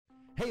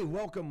Hey,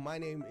 welcome. My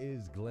name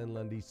is Glenn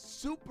Lundy.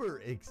 Super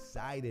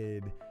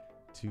excited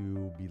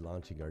to be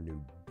launching our new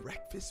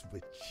Breakfast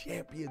with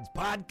Champions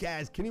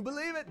podcast. Can you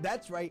believe it?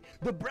 That's right.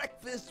 The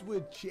Breakfast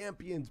with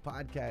Champions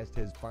podcast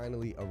has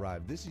finally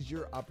arrived. This is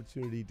your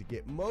opportunity to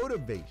get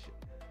motivation,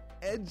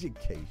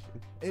 education,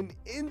 and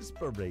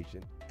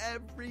inspiration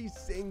every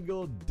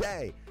single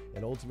day.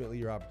 And ultimately,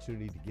 your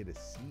opportunity to get a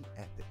seat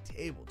at the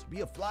table, to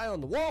be a fly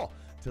on the wall,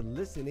 to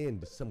listen in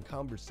to some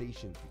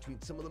conversations between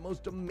some of the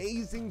most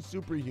amazing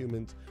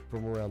superhumans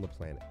from around the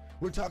planet.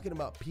 We're talking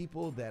about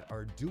people that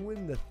are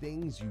doing the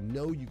things you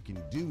know you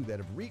can do, that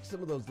have reached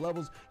some of those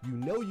levels you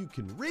know you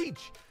can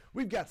reach.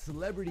 We've got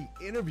celebrity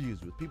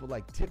interviews with people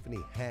like Tiffany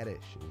Haddish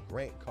and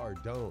Grant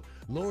Cardone,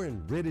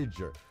 Lauren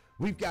Rittiger.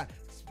 We've got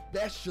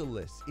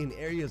specialists in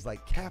areas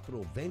like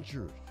capital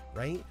ventures,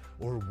 right?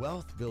 Or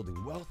wealth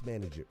building, wealth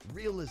management,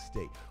 real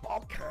estate,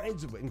 all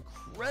kinds of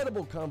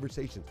incredible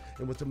conversations.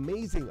 And what's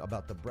amazing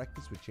about the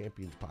Breakfast with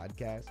Champions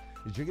podcast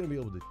is you're going to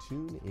be able to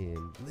tune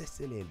in,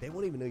 listen in. They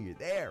won't even know you're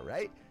there,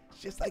 right? It's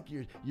just like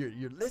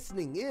you're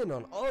listening in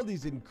on all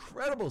these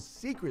incredible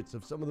secrets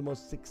of some of the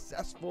most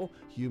successful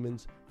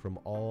humans from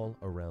all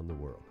around the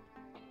world.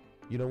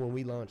 You know, when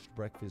we launched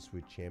Breakfast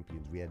with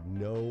Champions, we had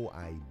no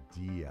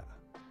idea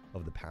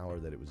of the power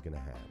that it was going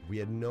to have. We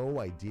had no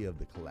idea of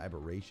the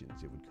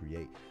collaborations it would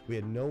create. We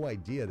had no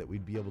idea that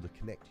we'd be able to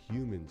connect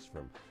humans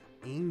from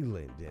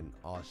England and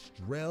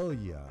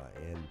Australia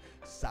and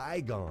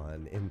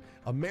Saigon and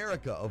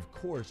America, of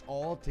course,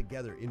 all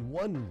together in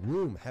one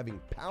room,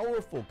 having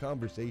powerful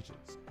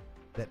conversations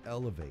that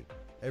elevate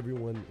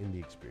everyone in the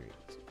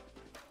experience.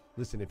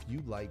 Listen, if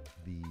you like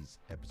these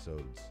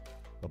episodes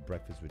of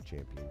Breakfast with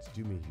Champions,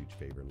 do me a huge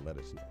favor and let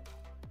us know.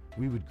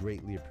 We would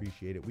greatly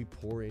appreciate it. We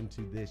pour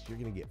into this. You're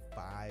going to get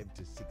 5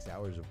 to 6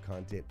 hours of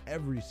content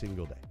every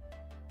single day,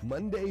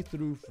 Monday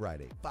through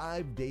Friday,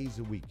 5 days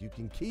a week. You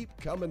can keep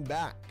coming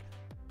back.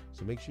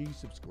 So make sure you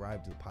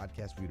subscribe to the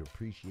podcast. We'd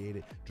appreciate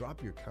it.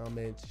 Drop your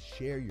comments,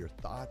 share your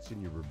thoughts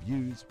and your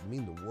reviews. It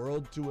mean the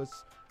world to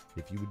us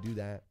if you would do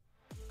that.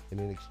 And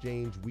in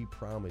exchange, we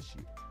promise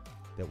you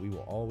that we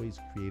will always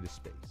create a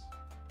space,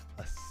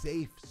 a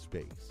safe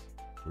space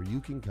where you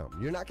can come.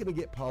 You're not going to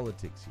get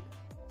politics here.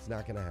 It's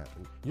not going to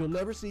happen. You'll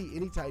never see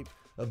any type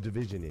of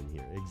division in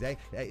here.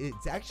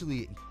 It's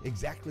actually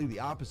exactly the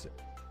opposite.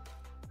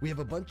 We have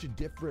a bunch of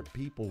different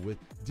people with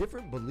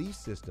different belief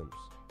systems,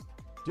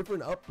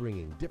 different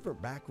upbringing, different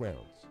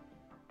backgrounds.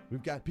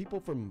 We've got people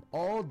from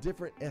all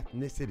different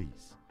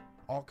ethnicities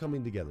all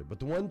coming together. But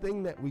the one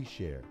thing that we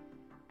share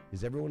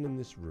is everyone in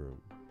this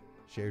room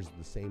shares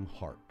the same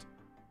heart.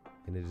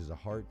 And it is a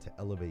heart to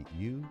elevate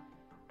you,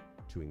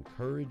 to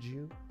encourage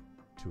you,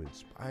 to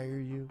inspire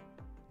you,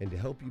 and to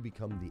help you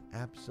become the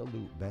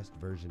absolute best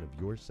version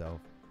of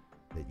yourself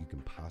that you can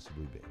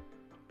possibly be.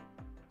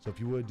 So if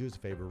you would, do us a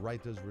favor,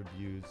 write those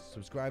reviews,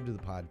 subscribe to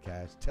the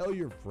podcast, tell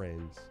your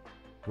friends.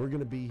 We're going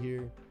to be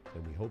here,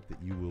 and we hope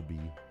that you will be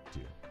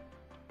too.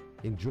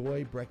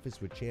 Enjoy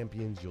Breakfast with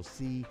Champions. You'll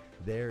see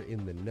there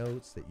in the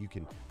notes that you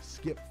can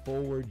skip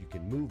forward, you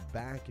can move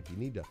back. If you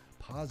need to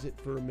pause it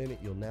for a minute,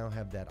 you'll now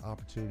have that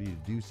opportunity to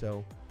do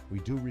so. We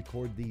do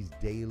record these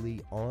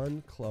daily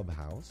on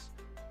Clubhouse.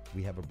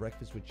 We have a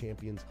Breakfast with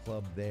Champions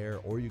club there,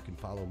 or you can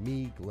follow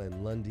me,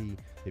 Glenn Lundy,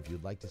 if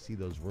you'd like to see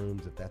those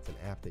rooms. If that's an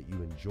app that you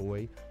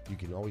enjoy, you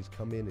can always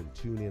come in and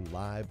tune in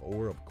live,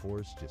 or of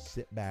course, just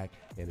sit back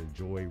and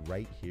enjoy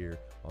right here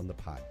on the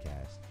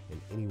podcast and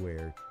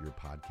anywhere your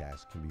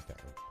podcast can be found.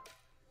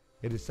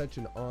 It is such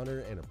an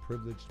honor and a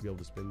privilege to be able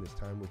to spend this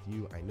time with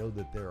you. I know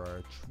that there are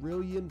a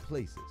trillion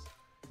places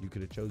you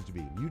could have chose to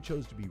be. You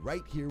chose to be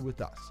right here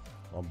with us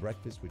on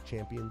Breakfast with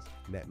Champions,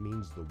 and that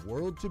means the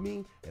world to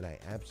me, and I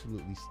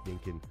absolutely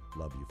stinking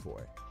love you for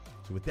it.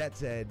 So with that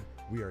said,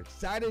 we are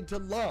excited to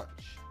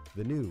launch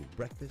the new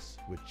Breakfast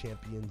with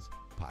Champions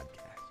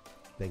podcast.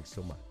 Thanks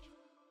so much.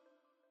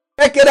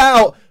 Check it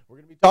out. We're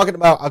going to be talking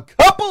about a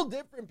couple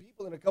different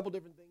people and a couple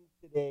different things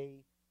today.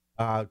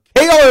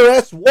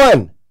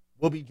 KRS-One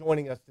will be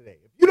joining us today.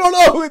 If you don't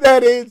know who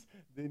that is,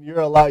 then you're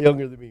a lot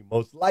younger than me.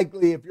 Most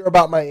likely, if you're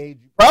about my age,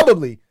 you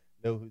probably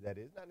know who that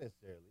is. Not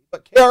necessarily,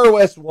 but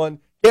KRS-One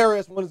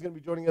is going to be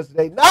joining us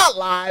today. Not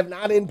live,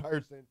 not in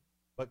person,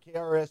 but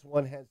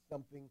KRS-One has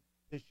something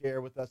to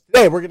share with us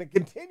today. We're going to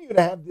continue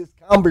to have this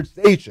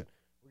conversation.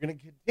 We're going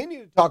to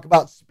continue to talk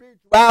about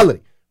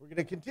spirituality. We're going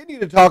to continue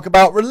to talk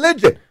about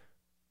religion.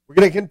 We're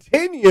going to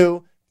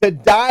continue to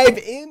dive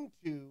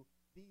into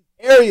these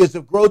areas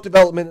of growth,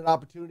 development, and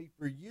opportunity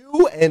for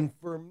you and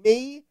for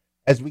me,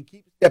 as we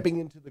keep stepping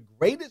into the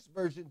greatest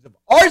versions of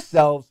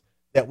ourselves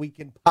that we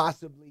can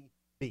possibly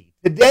be.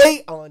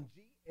 Today on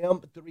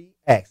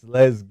GM3X.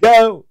 Let's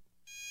go.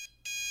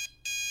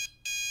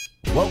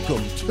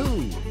 Welcome to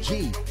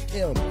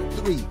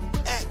GM3X.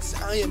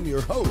 I am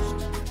your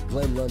host,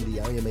 Glenn Lundy.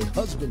 I am a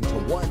husband to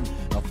 1,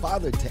 a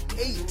father to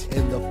 8,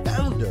 and the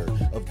founder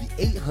of the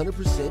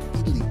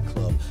 800% Elite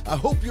Club. I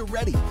hope you're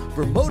ready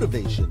for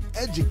motivation,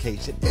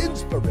 education,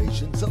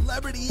 inspiration,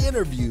 celebrity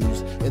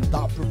interviews, and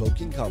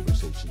thought-provoking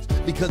conversations,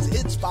 because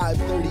it's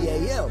 5:30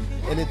 a.m.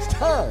 and it's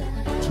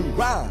time to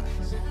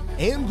rise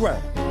and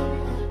ground.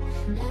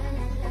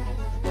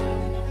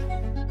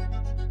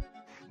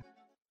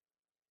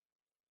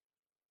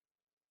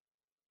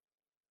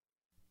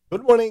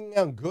 Good morning,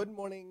 good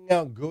morning,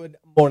 good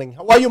morning.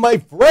 How are you, my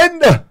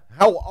friend?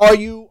 How are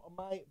you,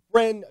 my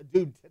friend?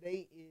 Dude,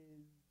 today is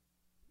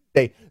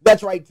Tuesday.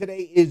 That's right, today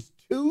is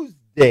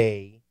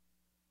Tuesday,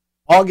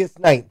 August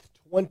 9th,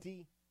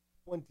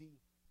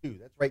 2022.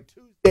 That's right,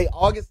 Tuesday,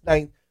 August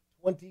 9th,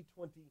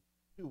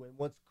 2022. And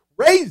what's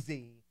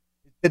crazy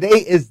is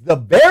today is the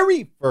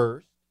very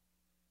first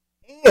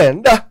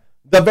and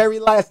the very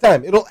last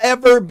time it'll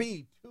ever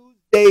be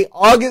Tuesday,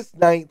 August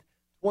 9th,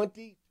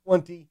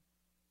 2022.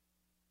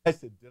 I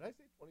said, did I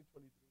say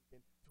 2023?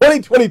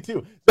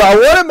 2022. So I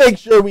want to make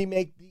sure we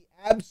make the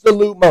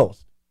absolute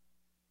most,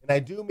 and I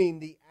do mean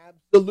the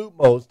absolute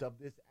most of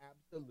this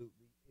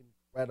absolutely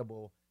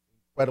incredible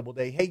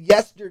day. Hey,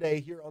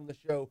 yesterday here on the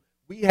show,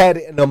 we had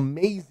an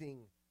amazing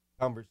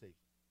conversation,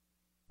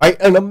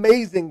 right? An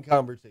amazing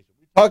conversation.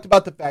 We talked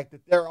about the fact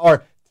that there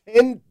are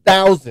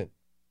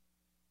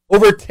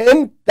over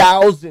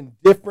 10,000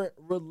 different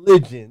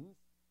religions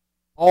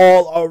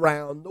all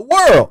around the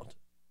world.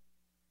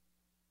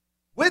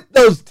 With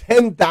those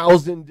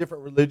 10,000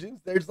 different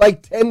religions, there's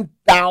like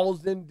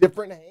 10,000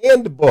 different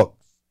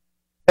handbooks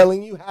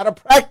telling you how to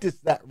practice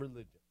that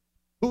religion,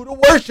 who to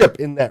worship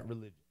in that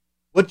religion,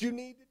 what you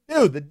need to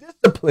do, the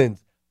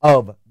disciplines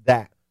of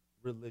that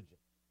religion.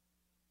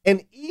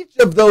 And each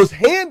of those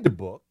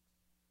handbooks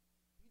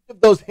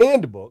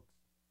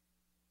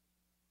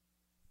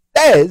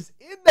says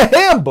in the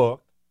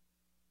handbook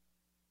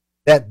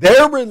that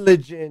their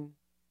religion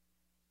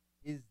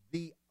is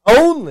the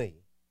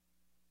only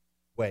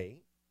way,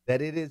 that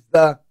it is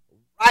the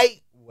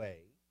right way,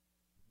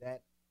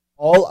 that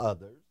all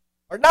others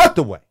are not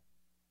the way.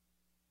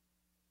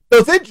 So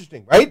it's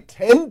interesting, right?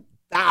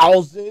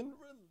 10,000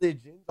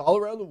 religions all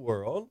around the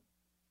world,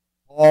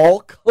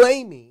 all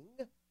claiming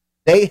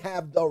they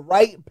have the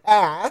right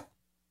path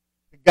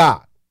to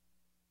God,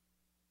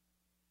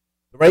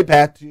 the right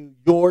path to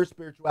your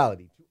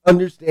spirituality, to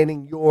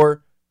understanding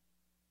the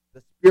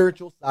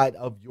spiritual side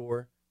of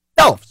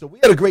yourself. So we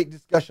had a great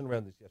discussion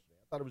around this yesterday.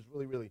 I thought it was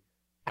really, really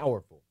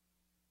powerful.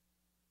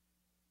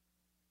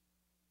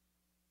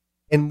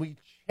 And we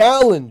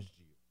challenged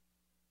you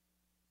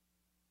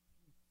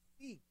to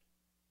seek,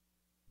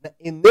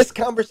 in this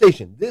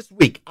conversation this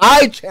week,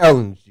 I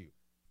challenged you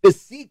to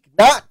seek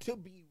not to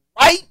be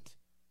right,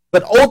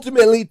 but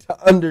ultimately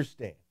to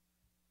understand.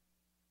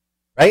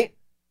 Right?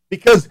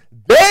 Because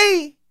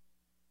they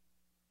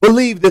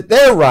believe that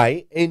they're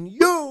right, and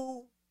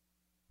you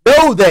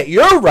know that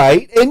you're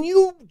right, and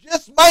you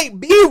just might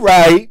be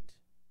right.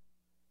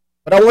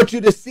 But I want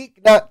you to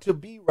seek not to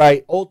be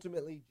right,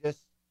 ultimately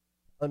just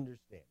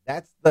understand.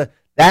 That's the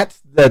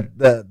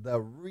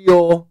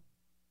real,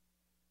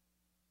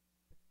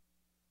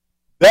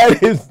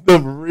 that is the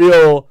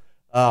real,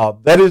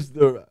 come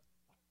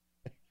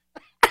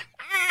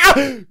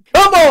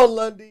on,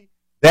 Lundy.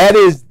 That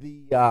is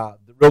the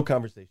real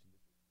conversation.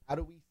 How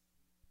do we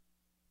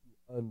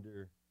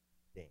understand?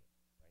 Right?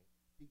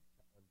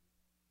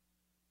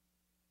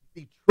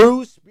 See,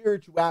 true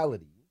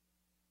spirituality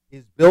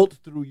is built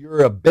through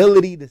your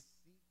ability to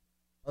seek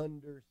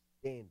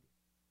understanding.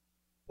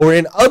 Or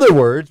in other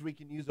words, we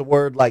can use a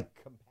word like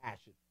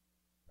compassion,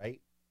 right?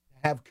 To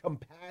have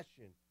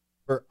compassion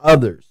for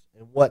others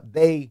and what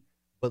they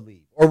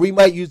believe. Or we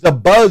might use a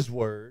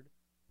buzzword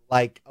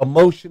like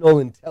emotional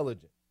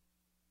intelligence,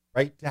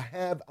 right? To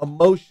have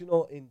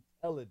emotional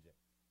intelligence,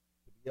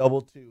 to be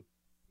able to seek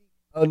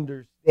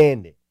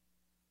understanding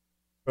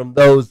from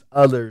those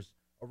others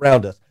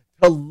around us.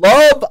 To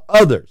love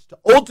others, to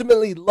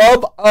ultimately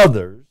love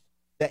others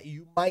that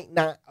you might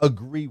not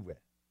agree with.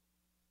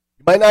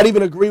 You might not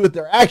even agree with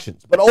their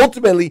actions, but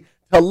ultimately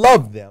to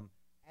love them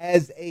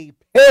as a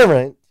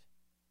parent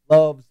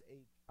loves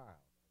a child,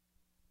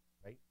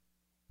 right?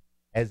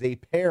 As a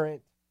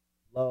parent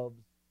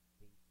loves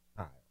a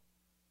child.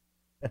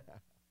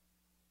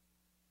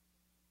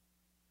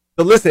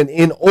 So listen,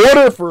 in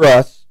order for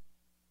us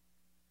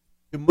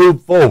to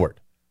move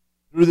forward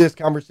through this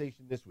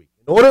conversation this week,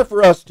 in order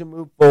for us to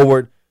move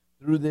forward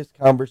through this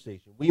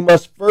conversation, we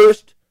must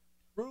first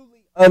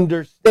truly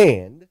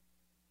understand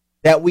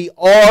that we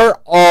are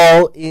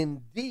all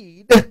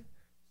indeed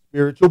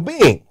spiritual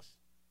beings.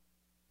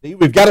 See,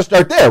 we've got to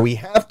start there. We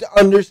have to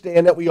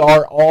understand that we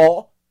are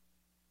all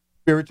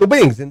spiritual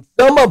beings. And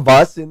some of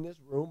us in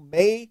this room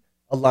may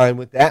align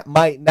with that,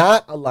 might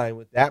not align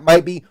with that,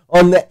 might be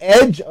on the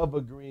edge of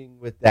agreeing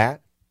with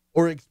that,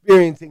 or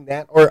experiencing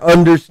that, or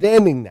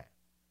understanding that.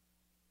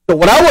 So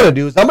what I want to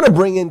do is I'm going to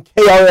bring in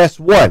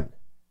KRS-One.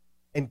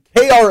 And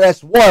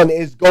KRS-One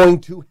is going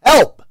to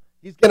help.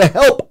 He's going to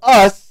help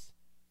us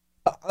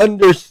to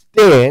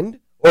understand,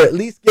 or at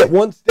least get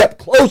one step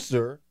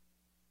closer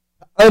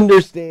to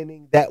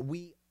understanding that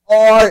we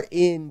are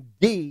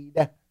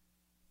indeed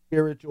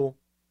spiritual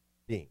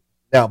beings.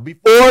 Now,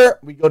 before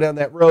we go down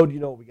that road, you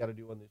know what we got to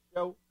do on this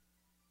show?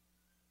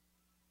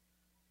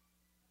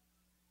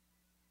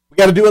 We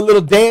got to do a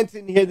little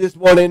dancing here this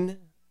morning,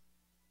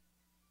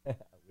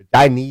 which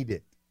I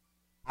needed.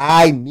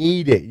 I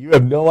need it. You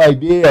have no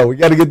idea. We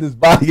got to get this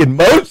body in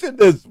motion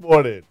this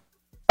morning.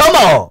 Come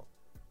on.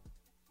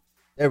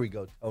 There we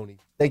go, Tony.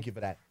 Thank you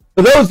for that.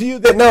 For those of you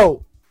that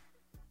know,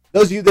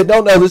 those of you that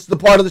don't know, this is the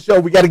part of the show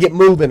we got to get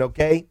moving,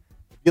 okay?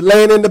 If you're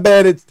laying in the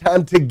bed, it's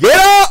time to get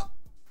up.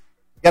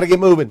 Got to get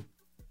moving.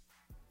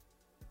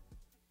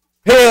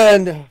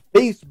 And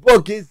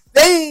Facebook is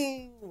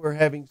saying we're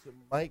having some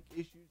mic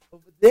issues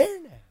over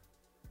there now.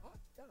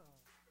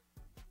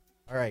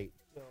 All right.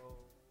 So,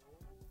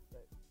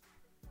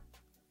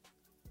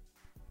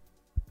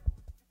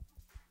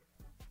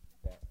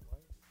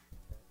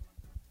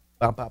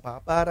 all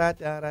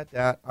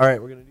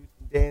right, we're going to do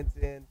some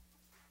dancing.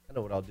 I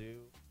know what I'll do.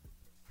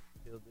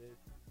 Kill this.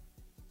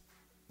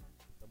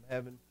 I'm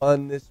having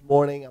fun this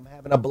morning. I'm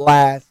having a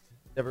blast.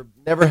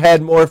 Never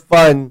had more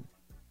fun.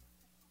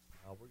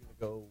 We're going to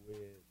go with...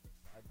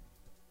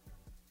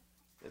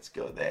 Let's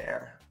go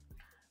there.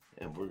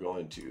 And we're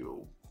going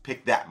to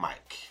pick that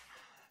mic.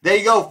 There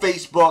you go,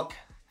 Facebook.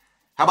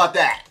 How about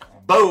that?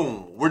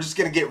 Boom. We're just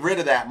going to get rid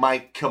of that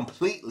mic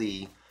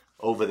completely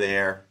over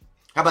there.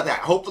 How about that?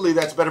 Hopefully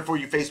that's better for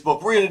you,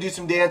 Facebook. We're going to do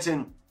some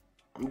dancing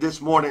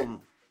this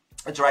morning.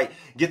 That's right.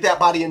 Get that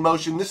body in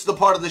motion. This is the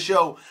part of the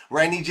show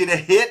where I need you to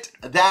hit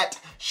that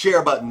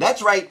share button.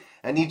 That's right.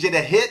 I need you to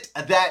hit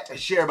that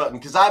share button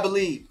because I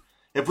believe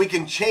if we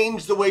can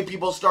change the way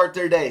people start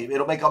their day,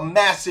 it'll make a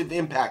massive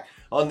impact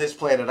on this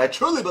planet. I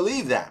truly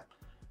believe that.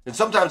 And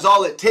sometimes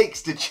all it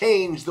takes to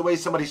change the way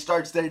somebody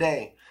starts their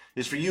day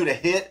is for you to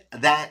hit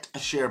that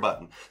share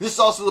button. This is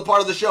also the part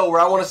of the show where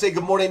I want to say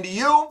good morning to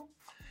you,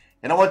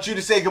 and I want you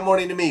to say good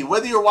morning to me.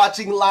 Whether you're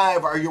watching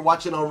live or you're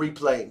watching on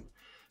replay,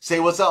 say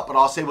what's up, and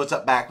I'll say what's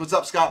up back. What's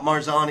up, Scott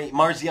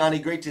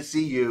Marziani? Great to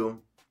see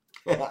you.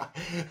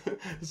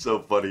 So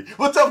funny.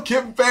 What's up,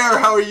 Kim Fair?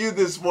 How are you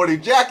this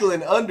morning?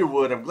 Jacqueline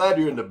Underwood, I'm glad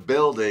you're in the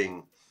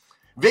building.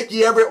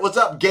 Vicky Everett, what's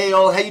up,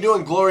 Gail? How you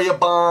doing, Gloria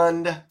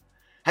Bond?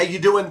 How you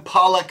doing,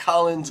 Paula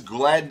Collins?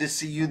 Glad to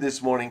see you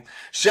this morning.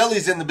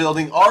 Shelly's in the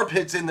building.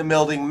 Arpit's in the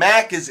building.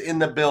 Mac is in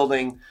the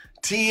building.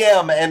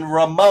 TM and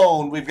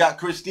Ramon. We've got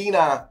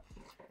Christina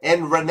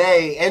and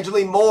Renee.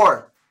 Angeline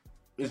Moore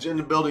is in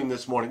the building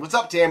this morning. What's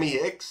up, Tammy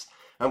Hicks?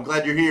 I'm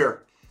glad you're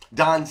here.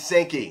 Don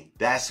Sankey.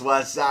 That's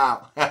what's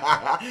up.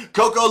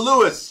 Coco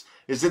Lewis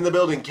is in the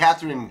building.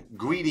 Catherine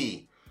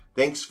Guidi.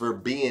 Thanks for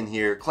being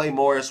here. Clay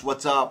Morris,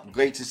 what's up?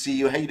 Great to see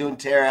you. How you doing,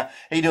 Tara?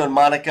 How you doing,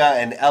 Monica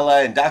and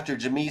Ella and Dr.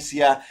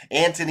 Jamesia,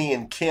 Anthony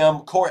and Kim,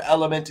 Core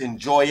Element and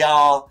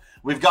Joyal.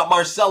 We've got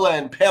Marcella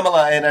and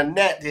Pamela and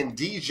Annette and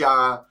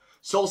Deja.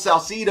 Sol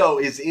Salcido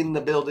is in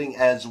the building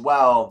as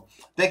well.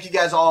 Thank you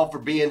guys all for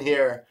being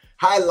here.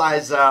 Hi,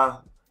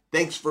 Liza.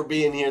 Thanks for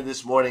being here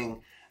this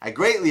morning. I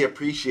greatly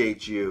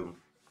appreciate you.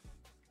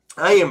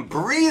 I am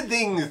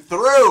breathing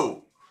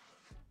through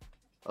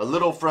a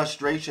little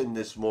frustration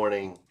this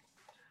morning.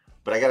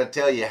 But I got to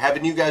tell you,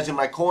 having you guys in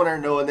my corner,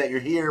 knowing that you're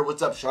here.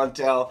 What's up,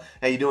 Chantel?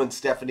 How you doing,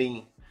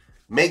 Stephanie?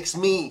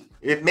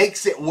 It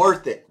makes it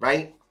worth it,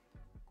 right?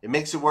 It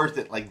makes it worth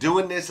it. Like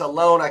doing this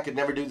alone, I could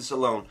never do this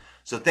alone.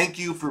 So thank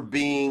you for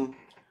being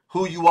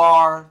who you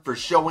are, for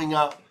showing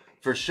up,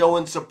 for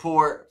showing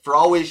support, for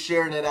always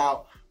sharing it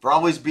out, for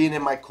always being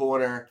in my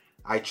corner.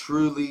 I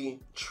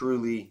truly,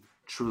 truly,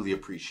 truly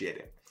appreciate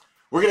it.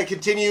 We're going to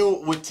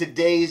continue with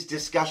today's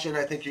discussion.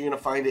 I think you're going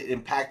to find it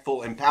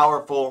impactful and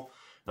powerful.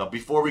 Now,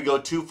 before we go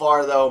too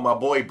far, though, my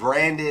boy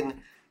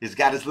Brandon has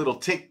got his little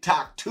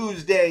TikTok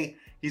Tuesday.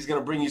 He's going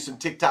to bring you some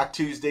TikTok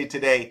Tuesday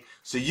today.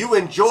 So you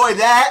enjoy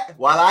that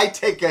while I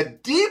take a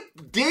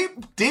deep,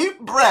 deep,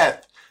 deep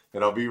breath.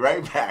 And I'll be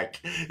right back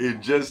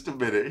in just a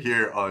minute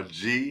here on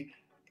GM3X.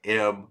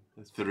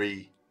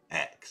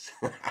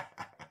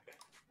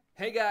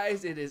 Hey,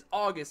 guys, it is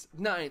August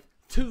 9th,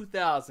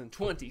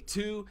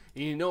 2022.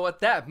 And you know what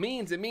that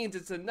means? It means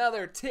it's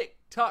another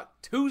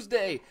TikTok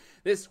Tuesday.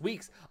 This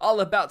week's all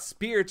about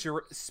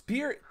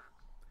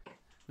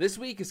This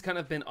week has kind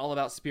of been all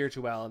about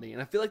spirituality,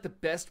 and I feel like the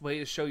best way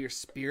to show your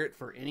spirit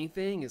for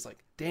anything is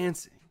like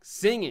dancing,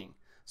 singing.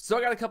 So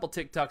I got a couple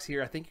TikToks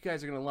here I think you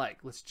guys are gonna like.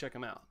 Let's check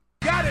them out.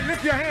 Got it,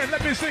 lift your hand,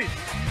 let me see.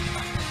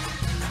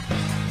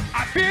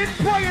 I've been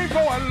praying for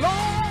a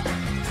long,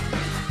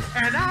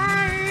 and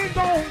I ain't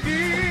gonna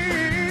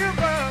give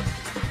up,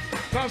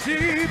 'cause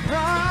he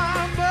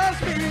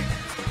promised me.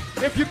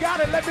 If you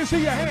got it, let me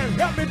see your hand,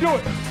 help me do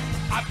it.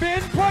 I've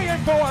been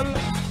praying for a long,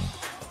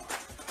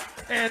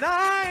 and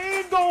I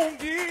ain't gonna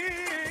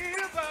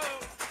give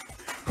up,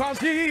 'cause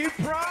he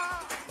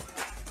promised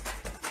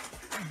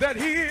that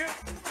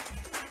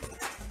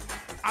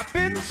I've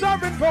been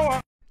serving for.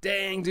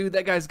 Dang, dude,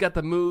 that guy's got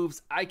the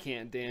moves. I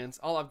can't dance.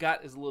 All I've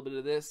got is a little bit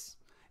of this.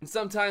 And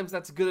sometimes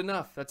that's good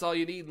enough. That's all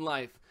you need in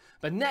life.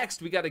 But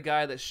next, we got a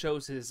guy that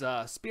shows his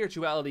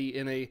spirituality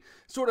in a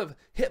sort of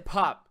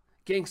hip-hop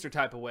gangster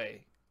type of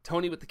way.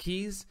 Tony with the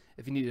keys.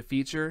 If you need a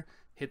feature,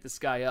 hit this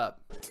guy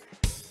up.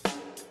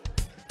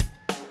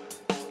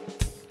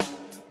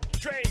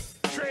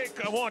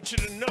 Drake, I want you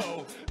to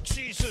know,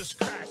 Jesus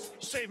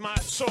Christ saved my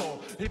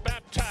soul. He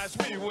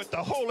baptized me with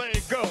the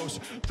Holy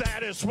Ghost.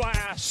 That is why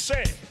I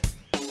say,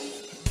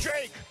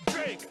 Drake,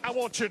 I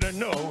want you to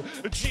know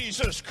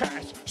Jesus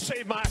Christ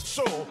saved my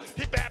soul.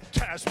 He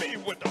baptized me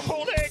with the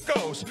Holy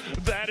Ghost.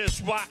 That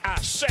is why I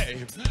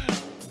say.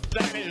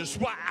 That is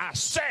why I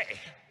say.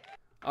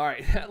 All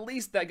right, at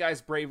least that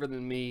guy's braver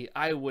than me.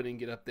 I wouldn't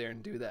get up there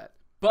and do that.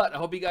 But I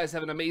hope you guys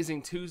have an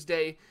amazing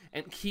Tuesday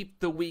and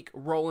keep the week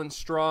rolling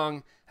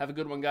strong. Have a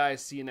good one,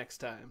 guys. See you next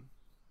time.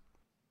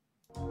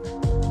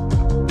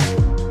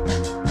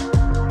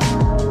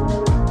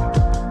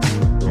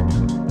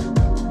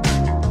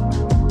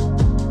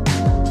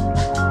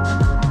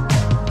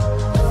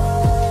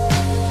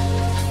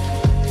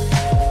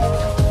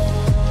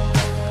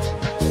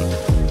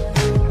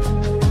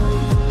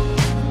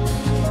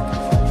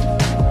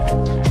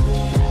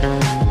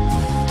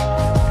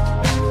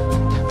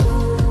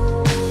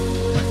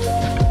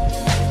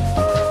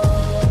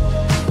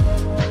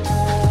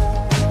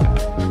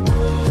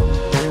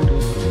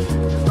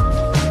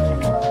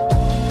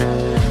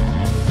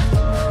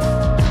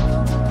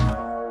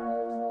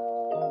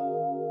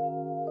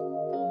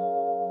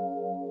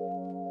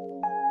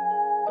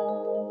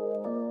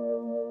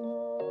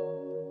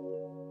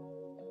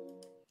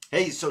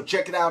 Hey, so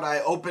check it out.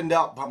 I opened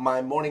up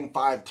my Morning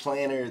 5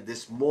 planner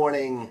this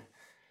morning,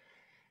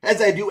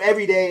 as I do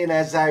every day, and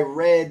as I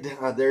read,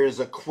 there is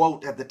a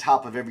quote at the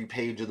top of every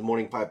page of the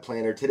Morning 5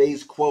 planner.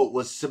 Today's quote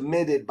was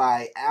submitted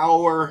by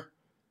our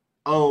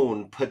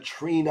own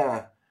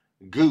Patrina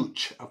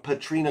Gooch.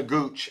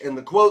 And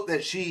the quote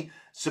that she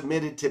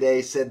submitted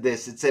today said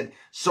this. It said,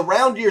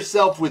 "Surround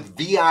yourself with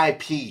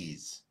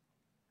VIPs,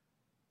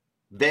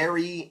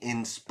 very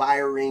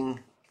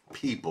inspiring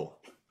people."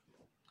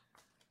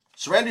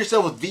 Surround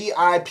yourself with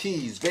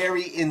VIPs,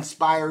 very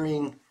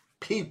inspiring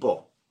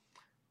people.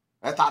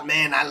 I thought,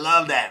 man, I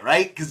love that,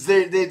 right? Because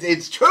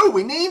it's true.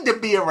 We need to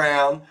be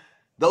around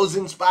those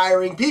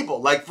inspiring people.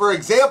 Like, for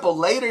example,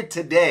 later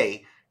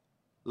today,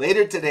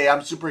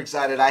 I'm super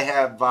excited.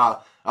 I'm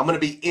going to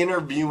be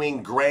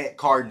interviewing Grant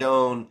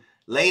Cardone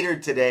later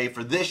today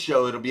for this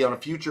show. It'll be on a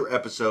future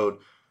episode.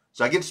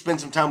 So I get to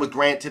spend some time with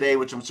Grant today,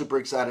 which I'm super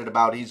excited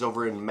about. He's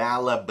over in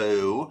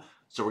Malibu.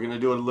 So we're going to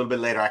do it a little bit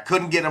later. I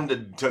couldn't get him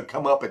to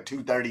come up at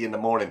 2:30 in the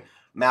morning,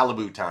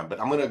 Malibu time. But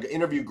I'm going to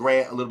interview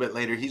Grant a little bit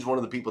later. He's one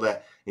of the people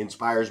that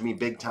inspires me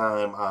big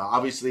time.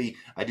 Obviously,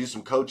 I do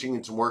some coaching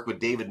and some work with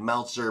David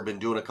Meltzer. Been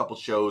doing a couple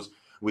shows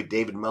with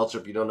David Meltzer.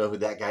 If you don't know who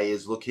that guy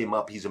is, look him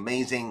up. He's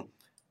amazing.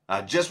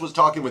 Just was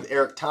talking with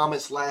Eric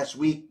Thomas last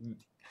week,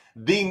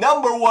 the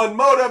 #1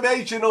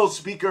 motivational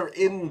speaker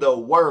in the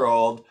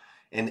world.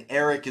 And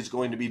Eric is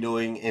going to be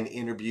doing an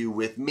interview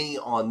with me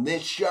on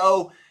this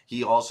show.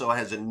 He also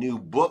has a new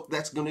book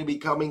that's going to be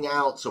coming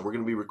out, so we're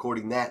going to be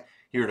recording that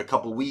here in a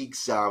couple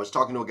weeks. I was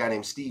talking to a guy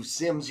named Steve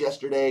Sims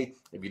yesterday.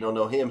 If you don't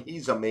know him,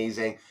 he's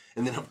amazing.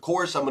 And then, of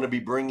course, I'm going to be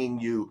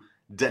bringing you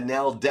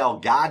Danelle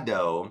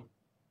Delgado.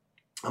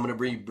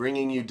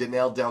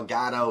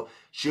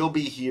 She'll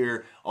be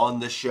here on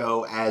the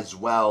show as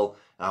well.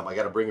 I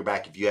got to bring her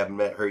back if you haven't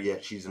met her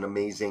yet. She's an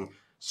amazing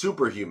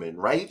superhuman,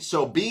 right?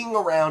 So being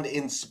around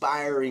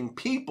inspiring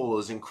people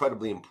is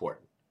incredibly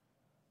important.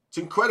 It's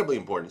incredibly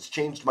important. It's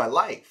changed my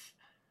life.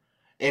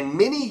 And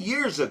many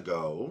years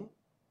ago,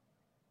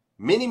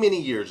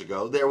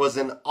 there was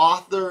an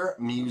author,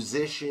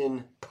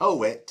 musician,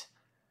 poet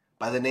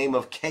by the name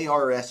of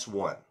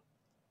KRS-One.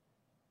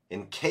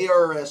 And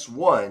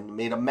KRS-One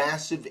made a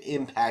massive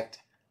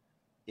impact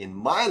in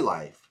my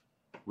life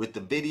with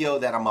the video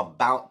that I'm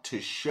about to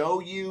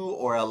show you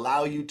or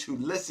allow you to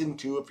listen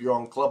to if you're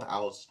on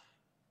Clubhouse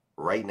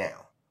right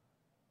now.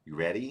 You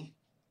ready?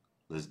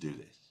 Let's do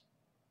this.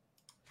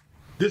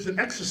 There's an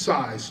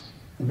exercise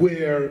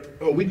where,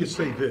 we could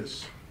say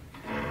this,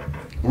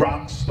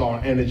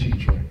 Rockstar energy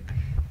drink.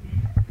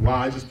 Wow,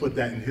 I just put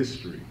that in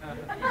history.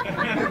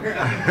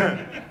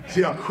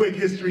 See how quick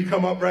history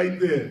come up right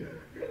there.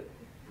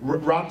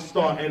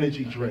 Rockstar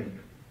energy drink.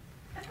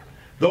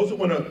 Those who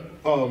want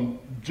to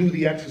do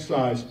the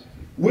exercise,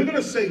 we're going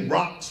to say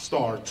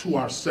Rockstar to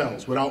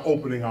ourselves without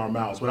opening our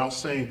mouths, without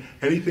saying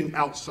anything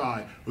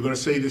outside. We're going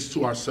to say this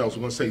to ourselves.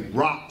 We're going to say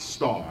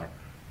Rockstar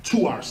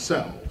to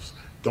ourselves.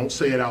 Don't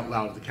say it out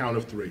loud at the count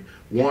of 3.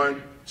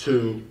 1,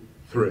 2,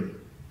 3.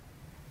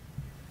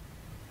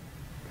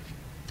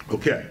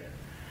 Okay.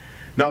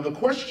 Now the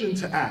question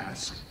to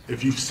ask,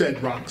 if you've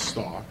said rock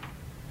star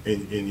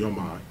in your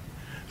mind,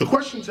 the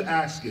question to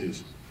ask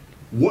is,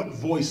 what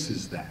voice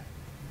is that?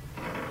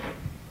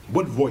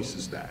 What voice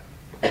is that?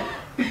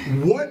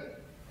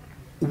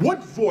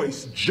 What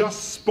voice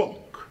just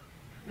spoke?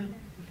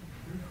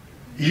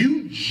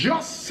 You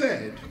just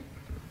said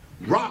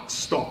rock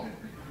star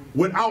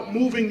without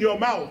moving your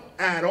mouth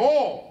at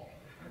all.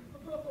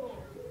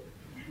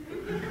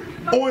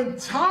 On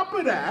top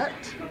of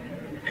that,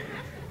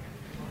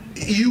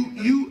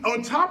 you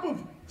on top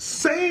of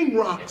saying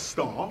rock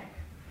star,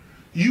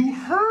 you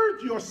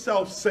heard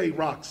yourself say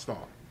rock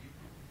star.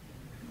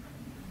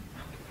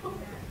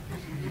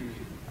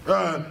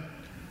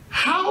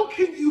 How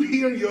can you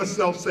hear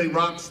yourself say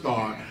rock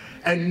star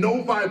and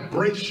no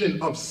vibration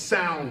of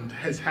sound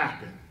has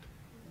happened?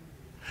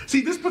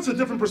 See, this puts a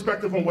different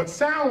perspective on what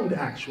sound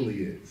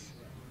actually is.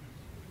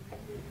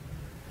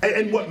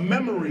 And what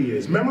memory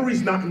is.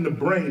 Memory's not in the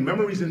brain,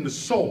 memory's in the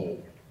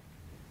soul.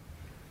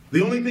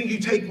 The only thing you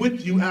take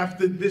with you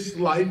after this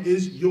life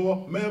is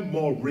your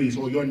memories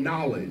or your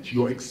knowledge,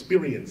 your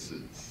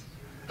experiences.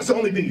 That's the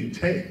only thing you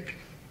take.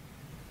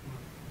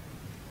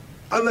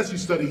 Unless you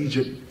study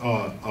Egypt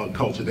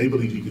culture, they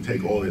believe you can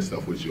take all their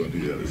stuff with you on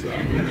the other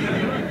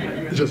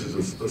side. Just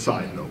as a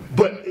side note.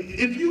 But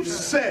if you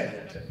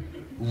said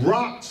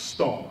rock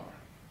star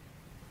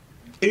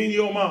in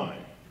your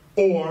mind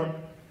or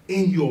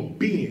in your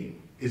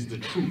being is the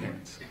true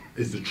answer,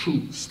 is the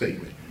true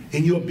statement.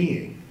 In your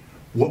being,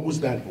 what was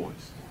that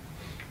voice?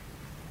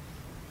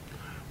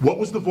 What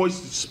was the voice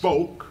that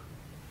spoke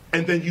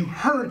and then you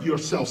heard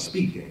yourself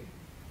speaking?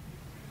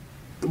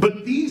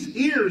 But these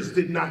ears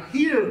did not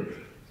hear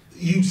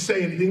you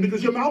say anything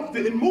because your mouth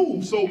didn't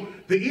move. So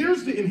the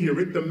ears didn't hear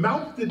it, the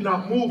mouth did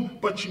not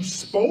move, but you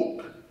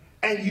spoke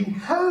and you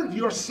heard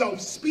yourself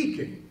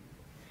speaking.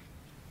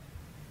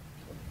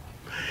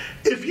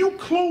 If you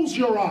close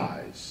your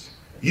eyes,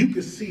 you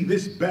can see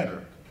this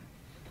better.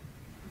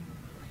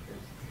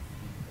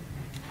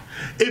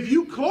 If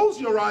you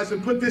close your eyes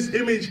and put this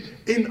image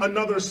in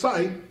another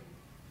sight,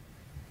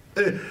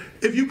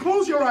 if you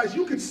close your eyes,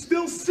 you can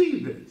still see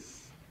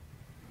this.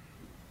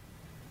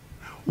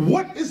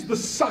 What is the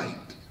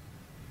sight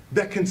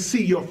that can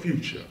see your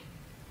future?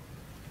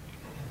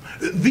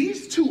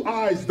 These two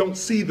eyes don't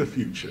see the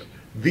future.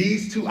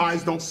 These two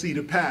eyes don't see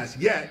the past.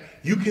 Yet,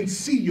 you can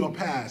see your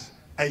past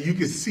and you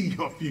can see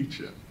your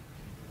future.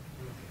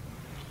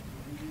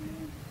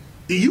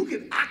 You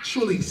can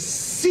actually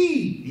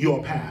see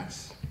your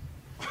past.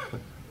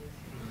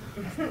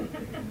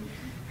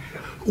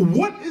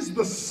 What is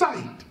the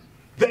sight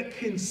that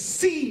can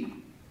see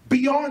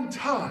beyond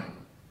time?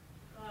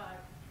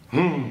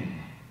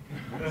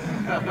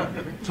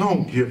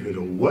 Don't give it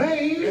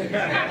away.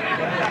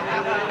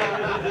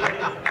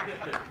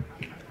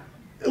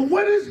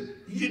 What is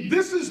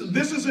this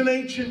is an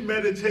ancient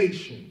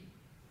meditation.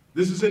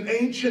 This is an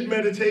ancient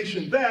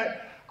meditation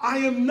that I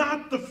am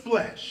not the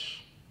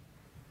flesh.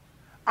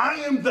 I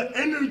am the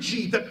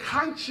energy, the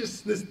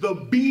consciousness, the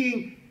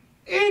being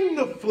in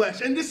the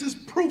flesh. And this is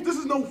proof. This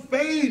is no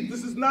faith.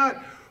 This is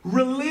not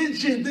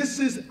religion. This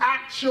is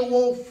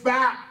actual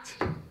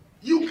fact.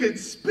 You can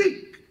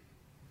speak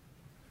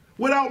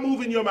without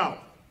moving your mouth.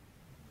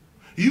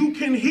 You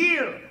can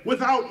hear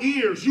without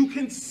ears. You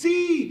can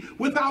see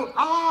without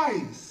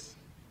eyes.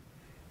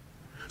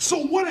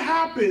 So what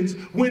happens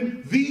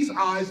when these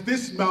eyes,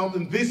 this mouth,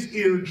 and this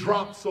ear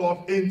drops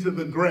off into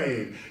the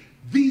grave?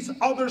 These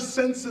other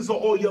senses are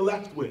all you're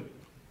left with.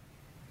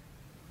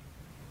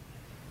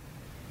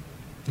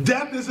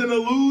 Death is an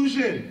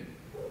illusion.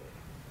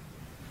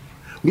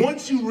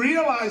 Once you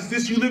realize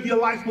this, you live your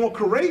life more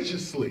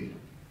courageously.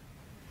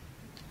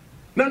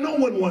 Now, no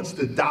one wants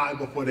to die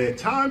before their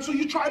time, so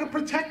you try to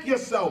protect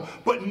yourself.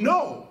 But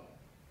know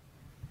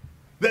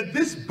that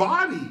this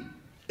body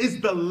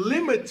is the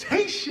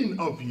limitation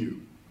of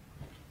you.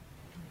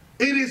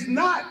 It is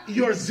not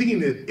your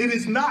zenith. It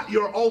is not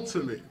your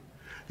ultimate.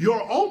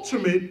 Your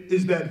ultimate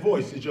is that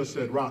voice that just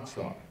said rock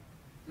star.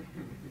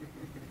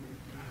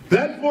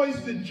 That voice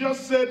that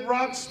just said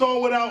rock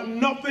star without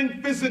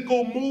nothing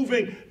physical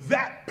moving,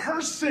 that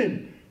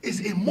person is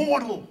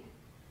immortal.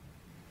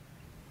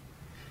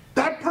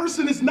 That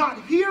person is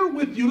not here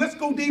with you. Let's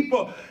go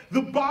deeper.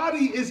 The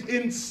body is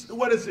in,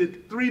 what is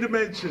it, 3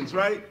 dimensions,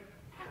 right?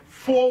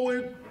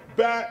 Forward,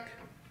 back,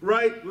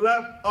 right,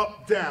 left,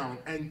 up, down,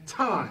 and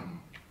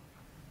time.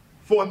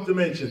 4th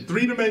dimension,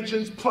 3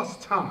 dimensions plus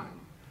time.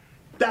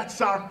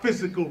 That's our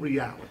physical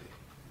reality.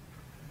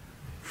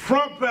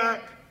 Front,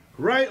 back,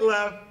 right,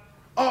 left,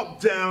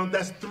 up, down,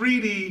 that's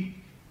 3D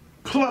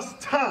plus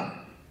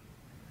time.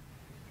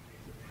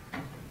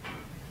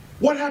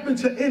 What happened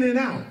to in and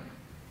out?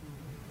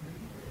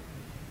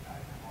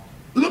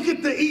 Look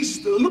at the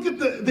East, look at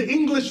the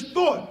English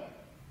thought.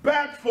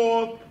 Back,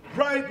 forth,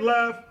 right,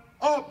 left,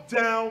 up,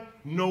 down,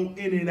 no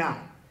in and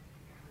out.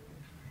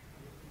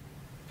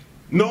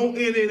 No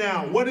in and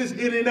out. What is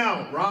in and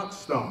out? Rock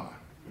star.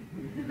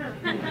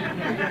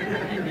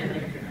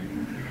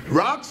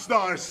 Rock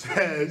star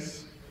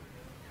says,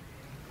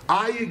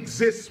 I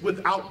exist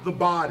without the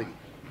body.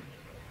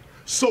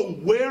 So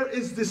where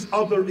is this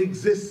other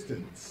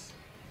existence?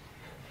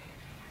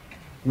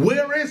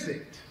 Where is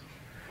it?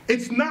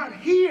 It's not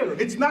here.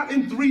 It's not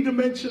in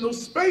 3-dimensional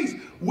space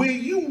where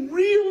you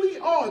really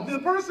are. The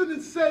person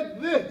that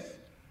said this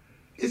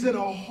is in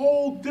a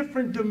whole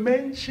different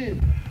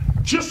dimension.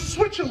 Just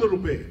switch a little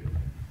bit.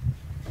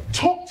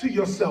 Talk to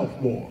yourself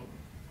more.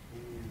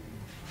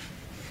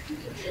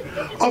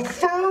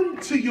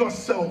 Affirm to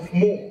yourself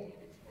more.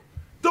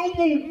 Don't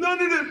move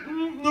none of this.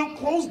 No,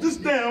 close this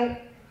down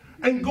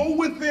and go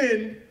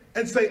within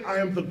and say, I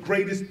am the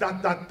greatest ...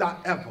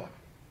 ever.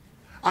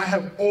 I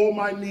have all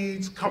my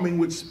needs coming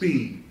with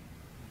speed.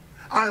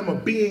 I am a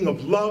being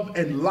of love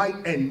and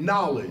light and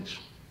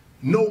knowledge.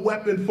 No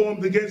weapon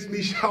formed against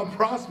me shall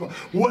prosper.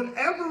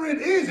 Whatever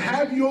it is,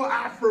 have your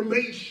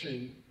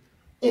affirmation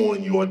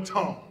on your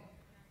tongue.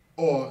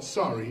 Or,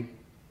 sorry,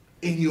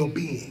 in your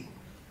being.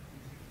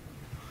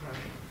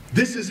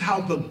 This is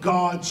how the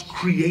gods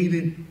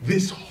created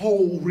this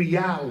whole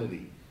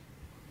reality.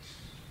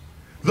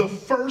 The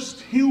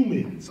first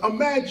humans,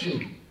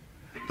 imagine,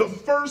 the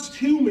first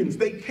humans,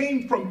 they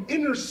came from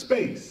inner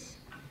space.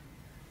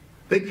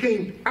 They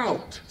came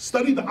out.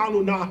 Study the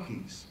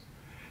Anunnakis.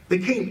 They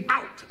came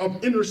out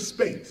of inner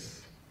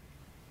space.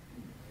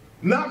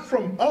 Not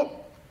from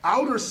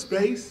outer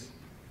space,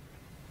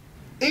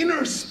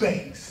 inner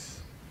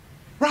space.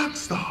 Rock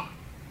star.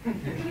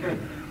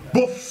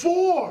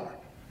 Before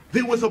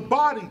there was a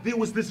body, there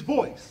was this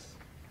voice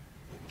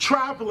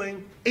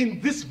traveling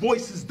in this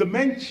voice's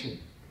dimension.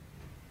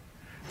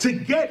 To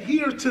get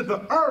here to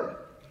the earth,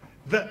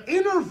 the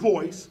inner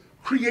voice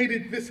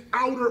created this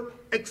outer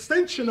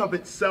extension of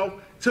itself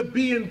to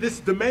be in this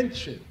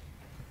dimension.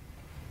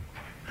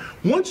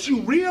 Once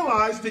you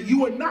realize that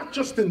you are not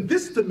just in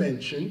this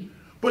dimension,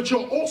 but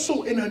you're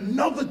also in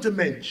another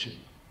dimension,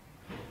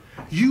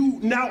 you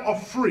now are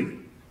free.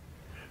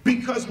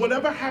 Because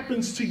whatever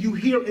happens to you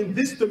here in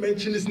this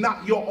dimension is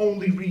not your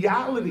only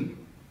reality.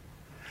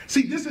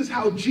 See, this is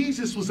how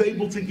Jesus was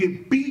able to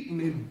get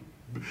beaten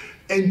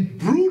and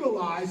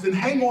brutalized and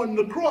hang on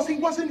the cross. He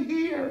wasn't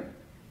here.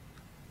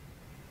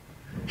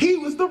 He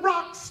was the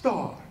rock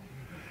star.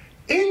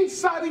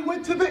 Inside, he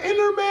went to the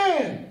inner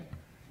man.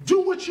 Do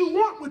what you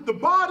want with the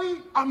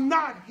body. I'm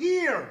not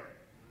here.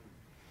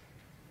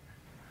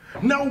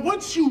 Now,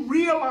 once you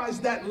realize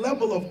that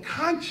level of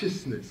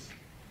consciousness,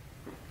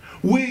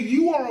 where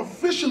you are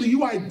officially,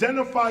 you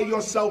identify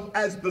yourself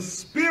as the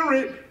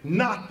spirit,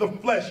 not the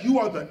flesh. You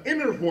are the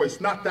inner voice,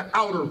 not the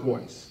outer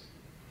voice.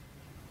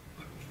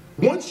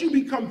 Once you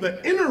become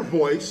the inner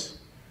voice,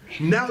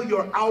 now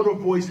your outer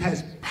voice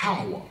has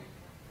power.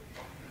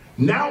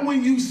 Now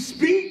when you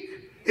speak,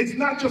 it's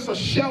not just a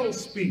shell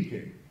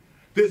speaking.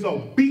 There's a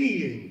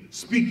being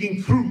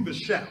speaking through the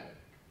shell.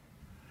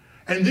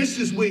 And this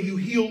is where you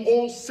heal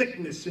all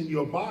sickness in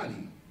your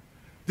body.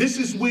 This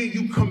is where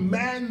you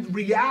command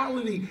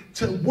reality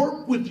to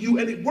work with you,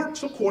 and it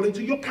works according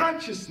to your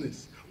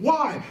consciousness.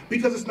 Why?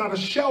 Because it's not a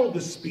shell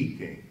that's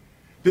speaking.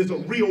 There's a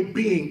real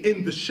being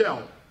in the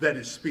shell that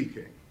is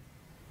speaking.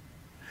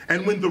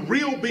 And when the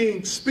real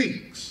being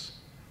speaks,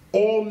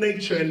 all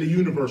nature and the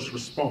universe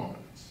responds.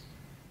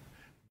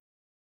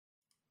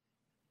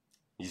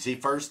 You see,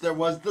 first there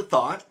was the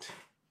thought,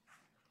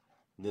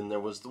 then there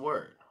was the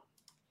word.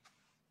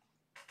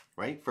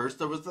 Right? First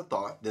there was the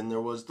thought, then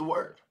there was the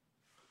word.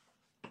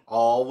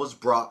 All was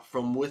brought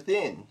from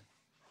within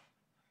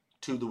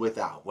to the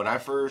without. When I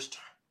first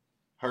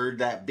heard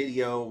that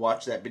video,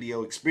 watched that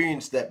video,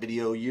 experienced that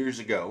video years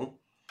ago,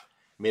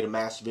 it made a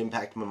massive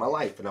impact in my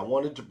life, and I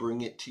wanted to bring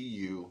it to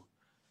you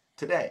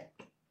today.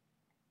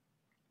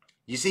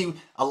 You see,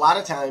 a lot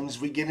of times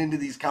we get into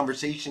these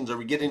conversations or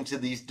we get into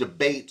these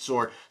debates,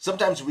 or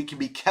sometimes we can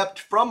be kept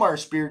from our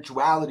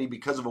spirituality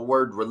because of a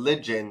word,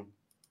 religion.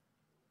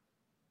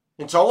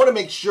 And so I want to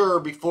make sure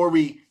before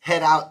we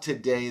head out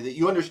today that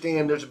you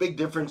understand there's a big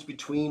difference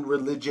between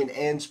religion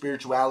and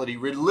spirituality.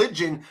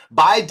 Religion,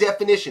 by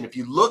definition, if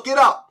you look it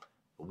up,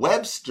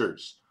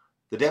 Webster's,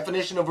 the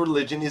definition of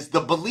religion is the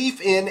belief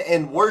in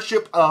and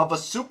worship of a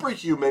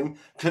superhuman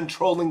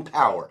controlling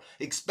power,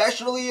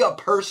 especially a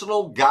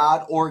personal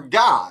god or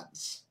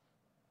gods.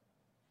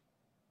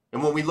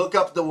 And when we look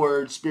up the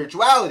word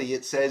spirituality,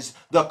 it says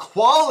the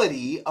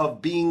quality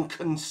of being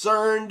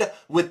concerned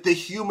with the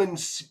human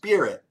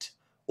spirit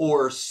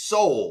or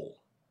soul,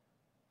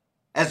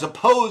 as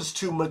opposed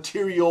to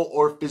material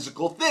or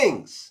physical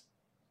things.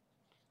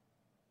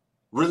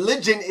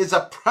 Religion is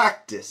a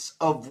practice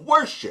of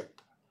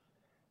worship.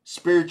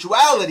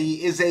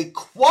 Spirituality is a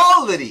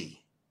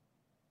quality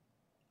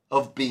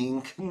of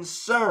being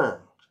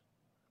concerned.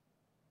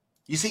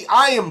 You see,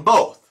 I am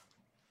both.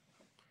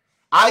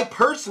 I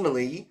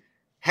personally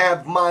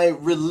have my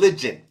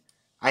religion.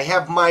 I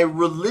have my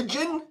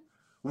religion,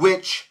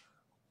 which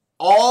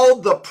all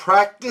the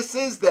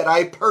practices that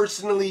I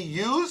personally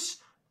use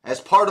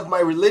as part of my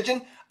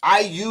religion,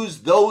 I use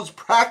those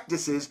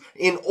practices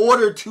in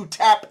order to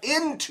tap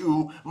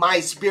into my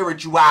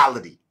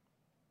spirituality.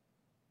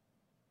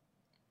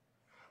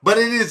 But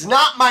it is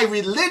not my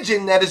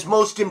religion that is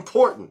most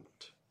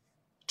important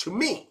to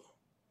me.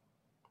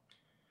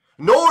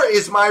 Nor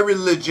is my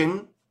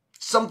religion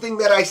something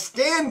that I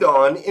stand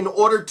on in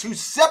order to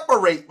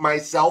separate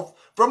myself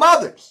from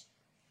others.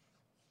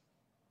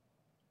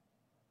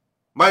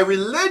 My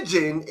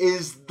religion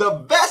is the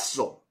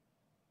vessel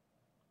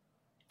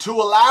to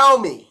allow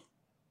me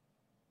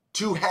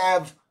to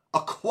have a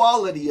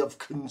quality of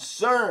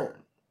concern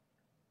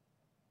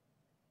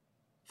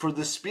for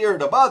the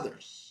spirit of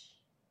others.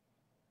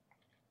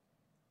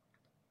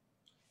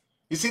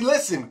 You see,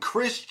 listen,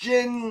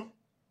 Christian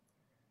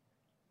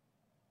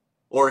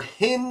or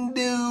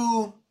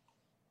Hindu,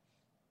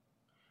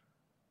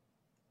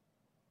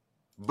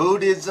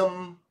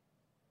 Buddhism,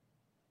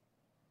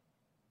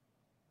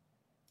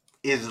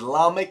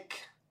 Islamic,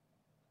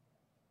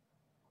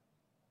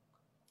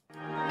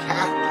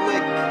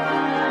 Catholic,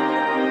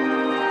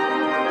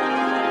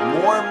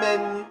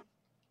 Mormon,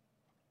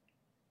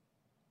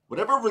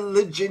 whatever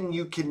religion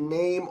you can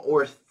name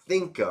or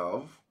think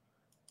of,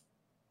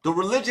 The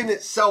religion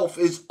itself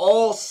is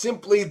all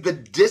simply the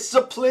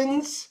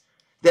disciplines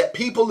that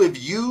people have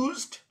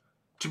used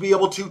to be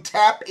able to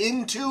tap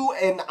into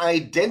and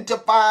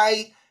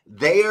identify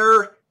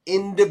their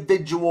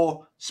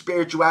individual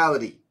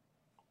spirituality.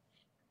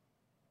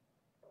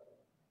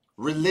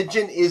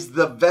 Religion is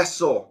the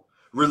vessel.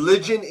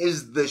 Religion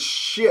is the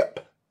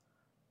ship.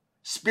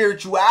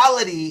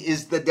 Spirituality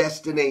is the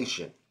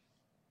destination.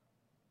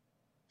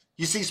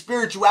 You see,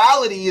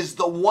 spirituality is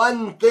the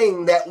one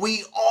thing that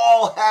we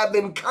all have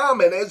in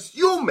common as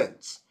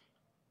humans.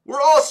 We're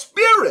all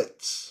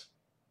spirits.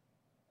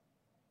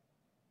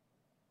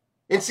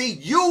 And see,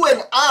 you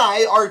and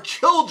I are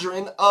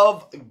children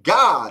of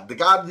God, the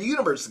God of the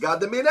universe, the God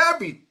that made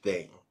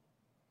everything.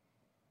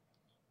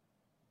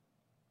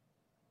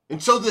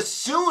 And so the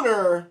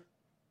sooner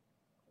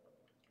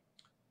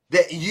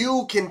that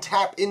you can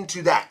tap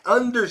into that,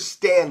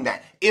 understand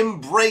that,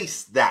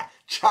 embrace that,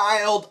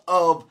 child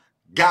of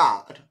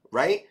God,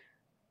 right?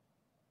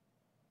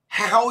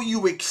 How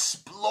you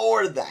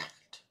explore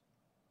that,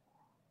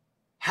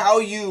 how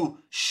you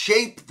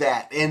shape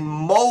that and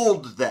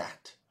mold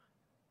that,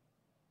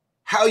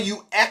 how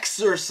you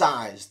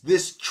exercise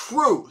this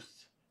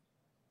truth,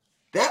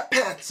 that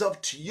path's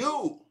up to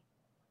you.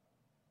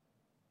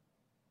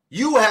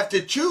 You have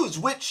to choose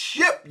which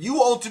ship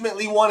you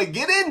ultimately want to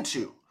get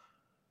into.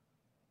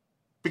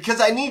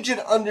 Because I need you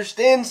to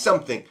understand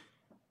something.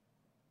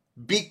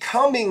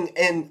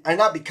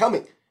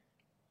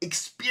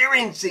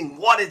 Experiencing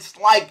what it's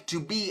like to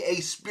be a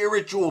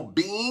spiritual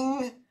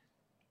being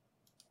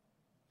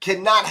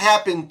cannot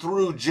happen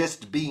through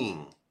just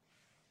being.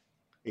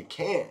 It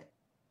can't.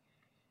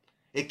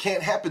 It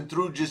can't happen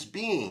through just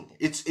being.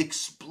 It's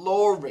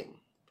exploring.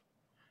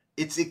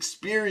 It's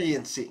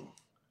experiencing.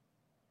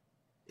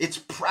 It's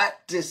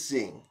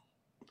practicing.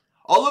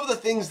 All of the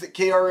things that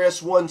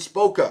KRS-One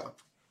spoke of.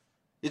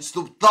 It's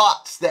the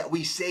thoughts that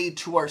we say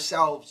to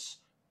ourselves.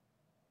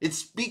 It's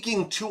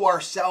speaking to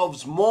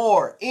ourselves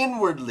more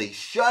inwardly,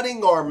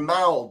 shutting our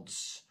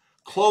mouths,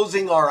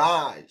 closing our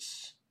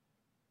eyes,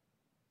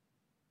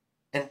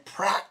 and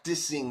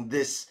practicing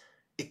this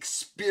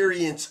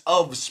experience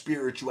of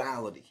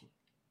spirituality.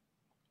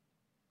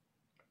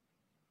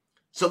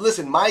 So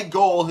listen, my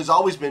goal has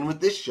always been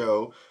with this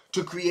show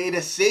to create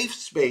a safe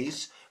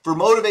space for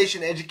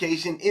motivation,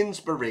 education,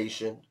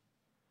 inspiration,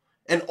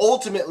 and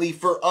ultimately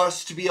for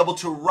us to be able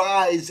to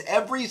rise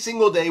every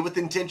single day with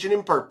intention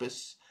and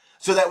purpose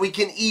so that we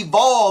can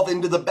evolve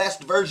into the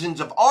best versions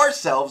of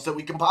ourselves that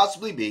we can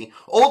possibly be,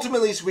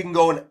 ultimately so we can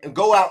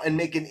go out and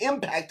make an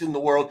impact in the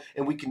world,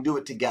 and we can do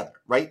it together,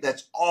 right?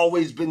 That's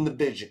always been the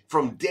vision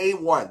from day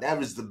one.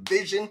 That is the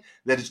vision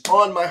that is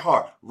on my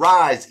heart.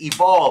 Rise,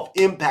 evolve,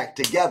 impact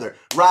together.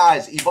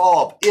 Rise,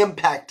 evolve,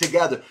 impact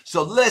together.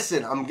 So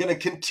listen, I'm going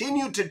to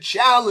continue to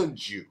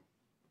challenge you.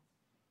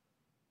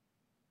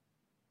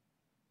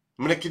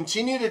 I'm going to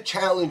continue to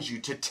challenge you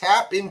to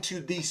tap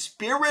into the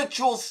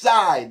spiritual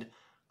side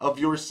of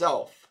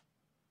yourself,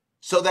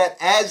 so that,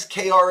 as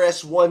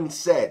KRS-One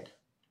said,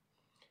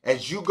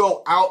 as you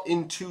go out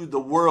into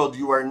the world,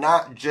 you are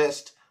not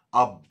just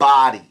a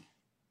body,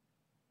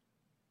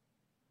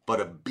 but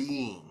a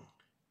being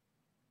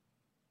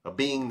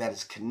that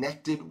is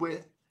connected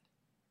with,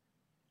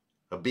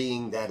 a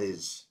being that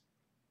is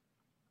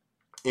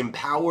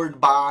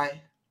empowered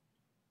by,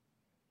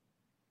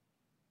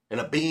 and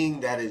a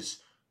being that is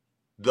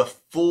the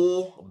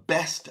full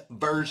best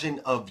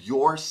version of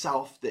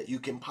yourself that you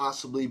can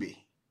possibly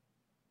be.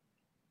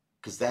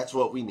 Because that's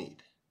what we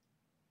need.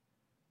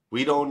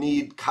 We don't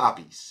need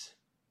copies.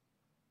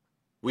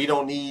 We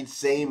don't need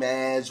same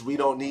as. We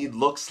don't need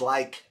looks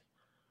like.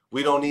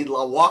 We don't need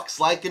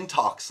walks like and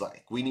talks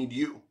like. We need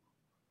you.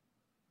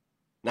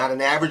 Not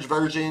an average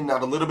version,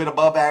 not a little bit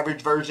above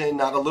average version,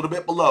 not a little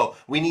bit below.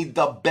 We need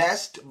the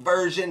best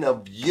version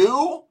of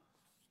you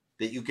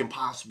that you can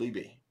possibly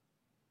be.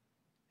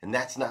 And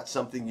that's not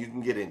something you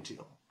can get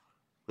into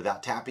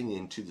without tapping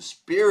into the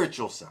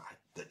spiritual side,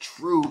 the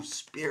true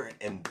spirit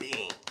and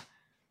being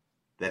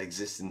that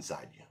exists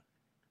inside you.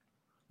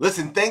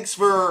 Listen, thanks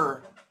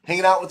for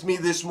hanging out with me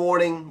this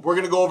morning. We're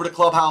going to go over to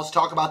Clubhouse,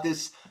 talk about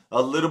this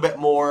a little bit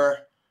more.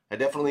 I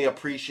definitely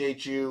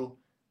appreciate you.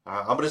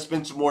 I'm going to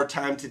spend some more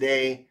time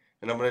today,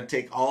 and I'm going to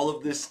take all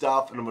of this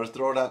stuff, and I'm going to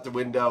throw it out the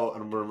window,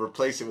 and I'm going to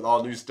replace it with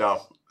all new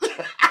stuff.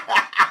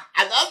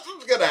 That's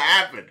what's going to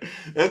happen.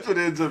 That's what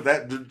ends up.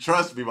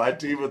 Trust me, my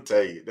team will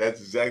tell you.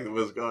 That's exactly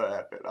what's going to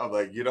happen. I'm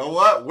like, you know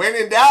what? When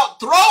in doubt,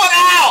 throw it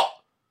out.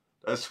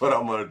 That's what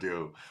I'm going to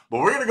do.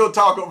 But we're going to go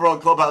talk over on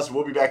Clubhouse, and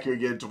we'll be back here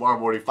again tomorrow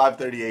morning,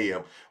 5:30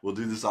 a.m. We'll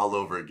do this all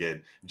over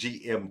again.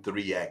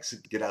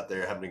 GM3X. Get out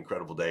there, have an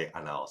incredible day,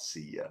 and I'll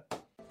see you.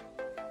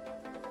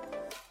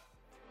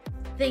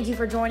 Thank you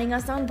for joining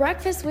us on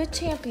Breakfast with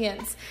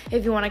Champions.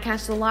 If you want to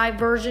catch the live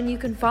version, you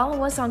can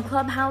follow us on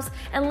Clubhouse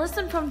and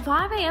listen from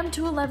 5 a.m.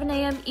 to 11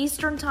 a.m.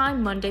 Eastern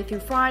Time, Monday through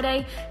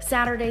Friday,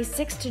 Saturdays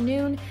 6 to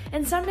noon,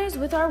 and Sundays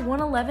with our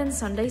 111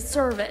 Sunday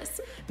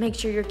service. Make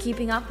sure you're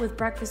keeping up with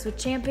Breakfast with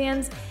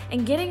Champions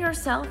and getting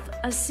yourself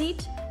a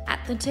seat at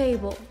the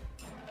table.